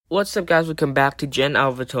What's up, guys? Welcome back to Gen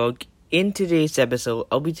Alpha Talk. In today's episode,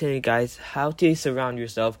 I'll be telling you guys how to surround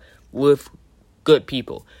yourself with good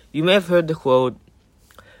people. You may have heard the quote,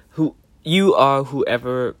 "Who you are,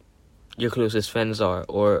 whoever your closest friends are,"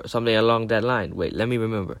 or something along that line. Wait, let me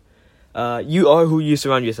remember. You are who you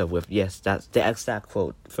surround yourself with. Yes, that's the exact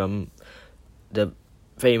quote from the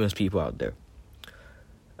famous people out there.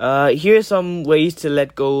 Here are some ways to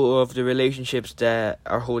let go of the relationships that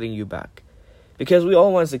are holding you back. Because we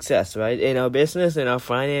all want success, right? In our business, in our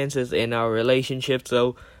finances, in our relationships.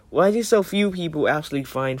 So why do so few people actually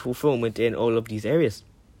find fulfillment in all of these areas?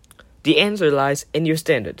 The answer lies in your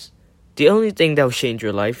standards. The only thing that will change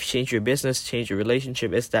your life, change your business, change your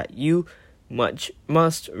relationship is that you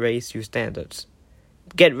must raise your standards.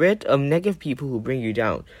 Get rid of negative people who bring you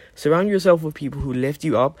down. Surround yourself with people who lift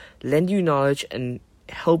you up, lend you knowledge, and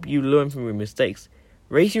help you learn from your mistakes.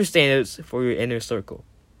 Raise your standards for your inner circle.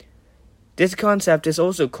 This concept is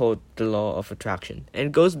also called the law of attraction,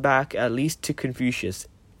 and goes back at least to Confucius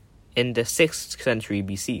in the 6th century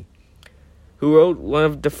BC, who wrote one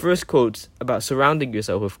of the first quotes about surrounding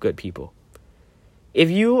yourself with good people. If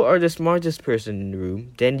you are the smartest person in the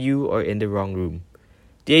room, then you are in the wrong room.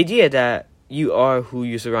 The idea that you are who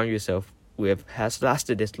you surround yourself with has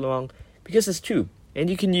lasted this long because it's true, and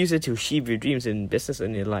you can use it to achieve your dreams in business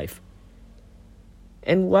and in life.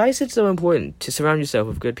 And why is it so important to surround yourself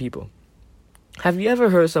with good people? Have you ever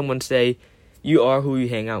heard someone say, "You are who you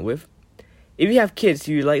hang out with"? If you have kids,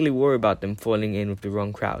 you likely worry about them falling in with the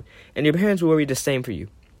wrong crowd, and your parents worry the same for you.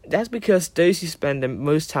 That's because those you spend the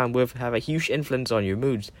most time with have a huge influence on your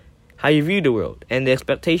moods, how you view the world, and the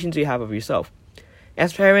expectations you have of yourself.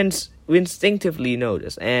 As parents, we instinctively know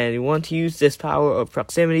this, and we want to use this power of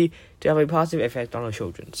proximity to have a positive effect on our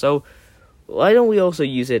children. So, why don't we also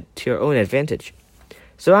use it to our own advantage?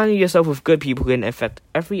 Surrounding yourself with good people can affect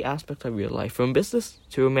every aspect of your life, from business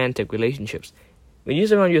to romantic relationships. When you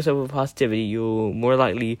surround yourself with positivity, you're more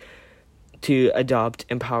likely to adopt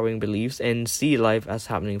empowering beliefs and see life as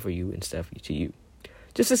happening for you instead of to you.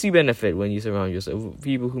 Just as you benefit when you surround yourself with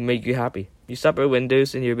people who make you happy. You stop at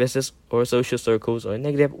windows in your business or social circles are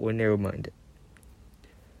negative or narrow-minded.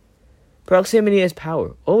 Proximity is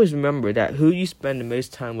power. Always remember that who you spend the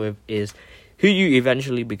most time with is who you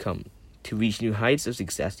eventually become. To reach new heights of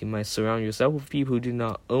success, you must surround yourself with people who do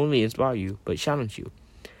not only inspire you, but challenge you.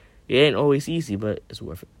 It ain't always easy, but it's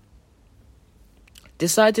worth it.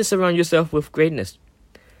 Decide to surround yourself with greatness.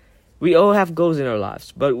 We all have goals in our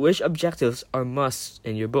lives, but which objectives are musts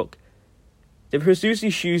in your book? The pursuits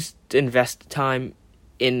you choose to invest time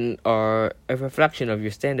in are a reflection of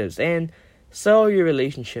your standards, and so are your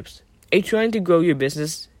relationships. Are you trying to grow your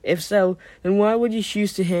business? If so, then why would you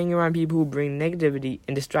choose to hang around people who bring negativity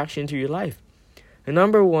and distraction to your life? The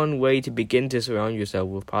number one way to begin to surround yourself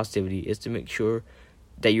with positivity is to make sure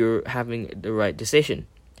that you're having the right decision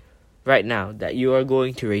right now, that you are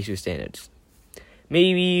going to raise your standards.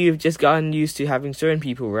 Maybe you've just gotten used to having certain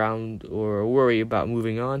people around or worry about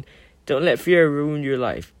moving on. Don't let fear ruin your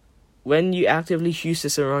life. When you actively choose to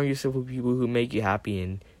surround yourself with people who make you happy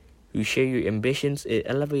and who share your ambitions, it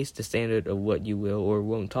elevates the standard of what you will or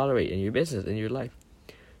won't tolerate in your business and your life.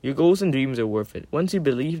 Your goals and dreams are worth it. Once you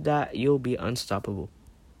believe that, you'll be unstoppable.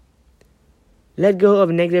 Let go of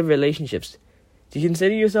negative relationships. Do you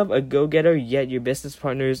consider yourself a go-getter, yet your business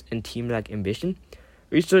partners and team lack ambition?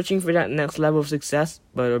 Are you searching for that next level of success,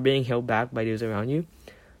 but are being held back by those around you?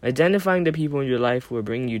 Identifying the people in your life who are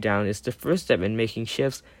bringing you down is the first step in making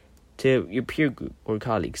shifts to your peer group or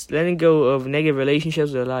colleagues. Letting go of negative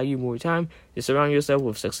relationships will allow you more time to surround yourself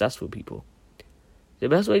with successful people. The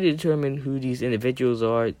best way to determine who these individuals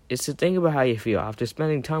are is to think about how you feel after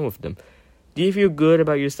spending time with them. Do you feel good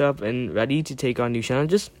about yourself and ready to take on new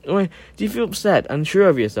challenges? Or do you feel upset, unsure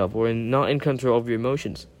of yourself, or not in control of your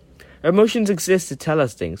emotions? Our emotions exist to tell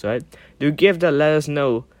us things, right? They're gifts that let us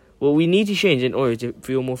know what we need to change in order to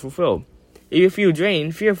feel more fulfilled. If you feel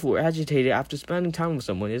drained, fearful, or agitated after spending time with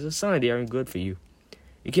someone, it's a sign they aren't good for you.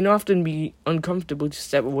 It can often be uncomfortable to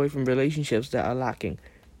step away from relationships that are lacking.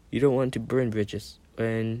 You don't want to burn bridges,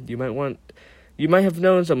 and you might have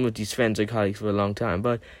known some of these friends or colleagues for a long time,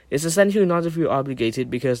 but it's essential not to feel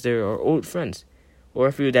obligated because they are old friends,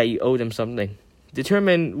 or feel that you owe them something.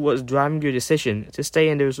 Determine what's driving your decision to stay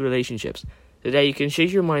in those relationships, so that you can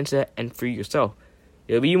change your mindset and free yourself.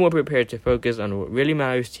 You'll be more prepared to focus on what really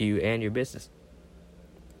matters to you and your business.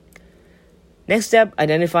 Next step,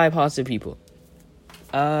 identify positive people.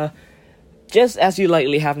 Just as you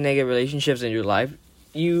likely have negative relationships in your life,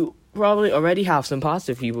 you probably already have some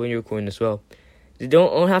positive people in your corner as well. They don't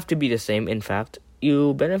all have to be the same. In fact,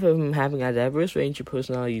 you'll benefit from having a diverse range of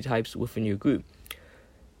personality types within your group.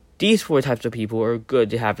 These 4 types of people are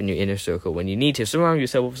good to have in your inner circle when you need to surround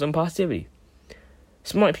yourself with some positivity.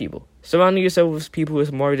 Smart people. Surrounding yourself with people who are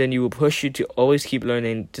smarter than you will push you to always keep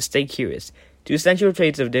learning, to stay curious. 2 essential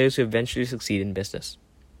traits of those who eventually succeed in business.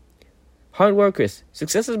 Hard workers.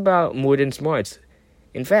 Success is about more than smarts.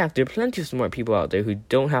 In fact, there are plenty of smart people out there who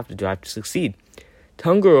don't have the drive to succeed. The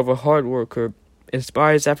hunger of a hard worker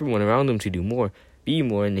inspires everyone around them to do more, be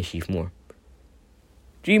more, and achieve more.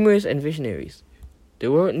 Dreamers and visionaries.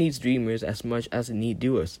 The world needs dreamers as much as it needs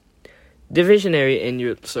doers. The visionary in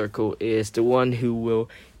your circle is the one who will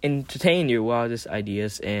entertain your wildest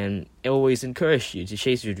ideas and always encourage you to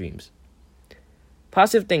chase your dreams.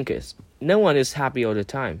 Positive thinkers. No one is happy all the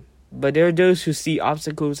time, but there are those who see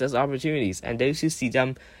obstacles as opportunities and those who see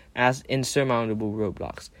them as insurmountable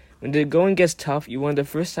roadblocks. When the going gets tough, you want the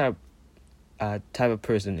first type of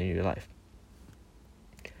person in your life.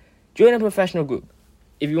 Join a professional group.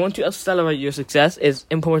 If you want to accelerate your success, it's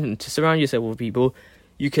important to surround yourself with people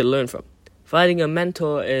you can learn from. Finding a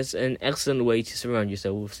mentor is an excellent way to surround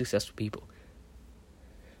yourself with successful people.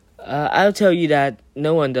 I'll tell you that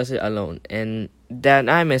no one does it alone, and that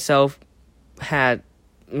I myself had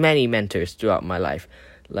many mentors throughout my life.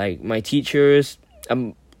 Like my teachers,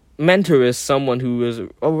 a mentor is someone who is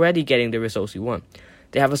already getting the results you want.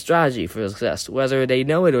 They have a strategy for success, whether they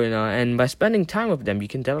know it or not, and by spending time with them, you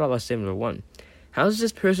can develop a similar one. How does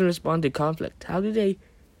this person respond to conflict? How do they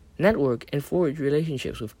network and forge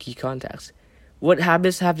relationships with key contacts? What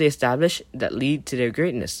habits have they established that lead to their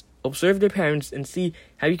greatness? Observe their parents and see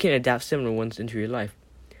how you can adapt similar ones into your life.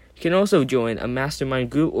 You can also join a mastermind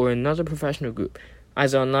group or another professional group,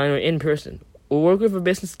 either online or in person, or work with a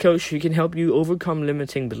business coach who can help you overcome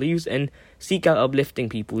limiting beliefs and seek out uplifting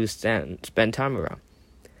people to spend time around.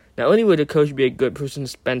 Not only will the coach be a good person to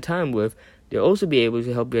spend time with, they'll also be able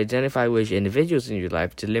to help you identify which individuals in your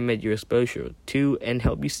life to limit your exposure to and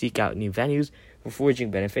help you seek out new venues for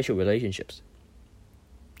forging beneficial relationships.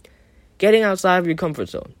 Getting outside of your comfort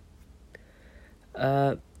zone.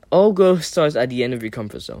 All growth starts at the end of your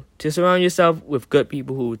comfort zone. To surround yourself with good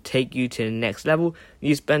people who will take you to the next level,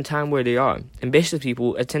 you spend time where they are. Ambitious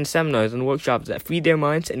people attend seminars and workshops that free their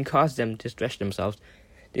minds and cause them to stretch themselves.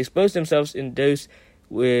 They expose themselves in those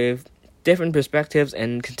with different perspectives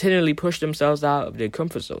and continually push themselves out of their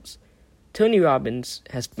comfort zones. Tony Robbins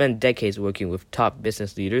has spent decades working with top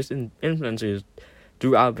business leaders and influencers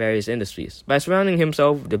throughout various industries. By surrounding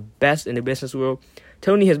himself with the best in the business world,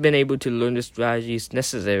 Tony has been able to learn the strategies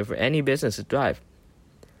necessary for any business to thrive.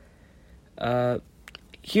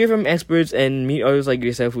 Hear from experts and meet others like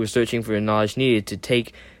yourself who are searching for the knowledge needed to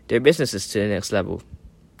take their businesses to the next level.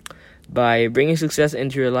 By bringing success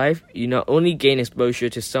into your life, you not only gain exposure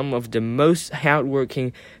to some of the most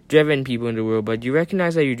hardworking, driven people in the world, but you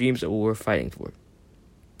recognize that your dreams are worth fighting for.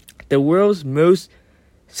 The world's most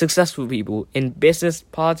successful people in business,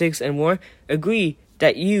 politics, and more agree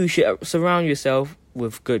that you should surround yourself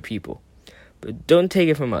with good people. But don't take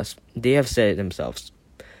it from us. They have said it themselves.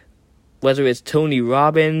 Whether it's Tony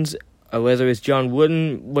Robbins, or whether it's John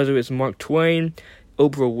Wooden, whether it's Mark Twain,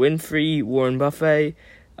 Oprah Winfrey, Warren Buffett,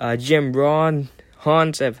 Jim Rohn,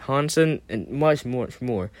 Hans F. Hansen, and much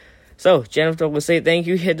more. So, Jennifer will say thank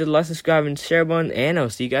you, hit the like, subscribe, and share button, and I'll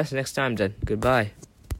see you guys next time then. Goodbye.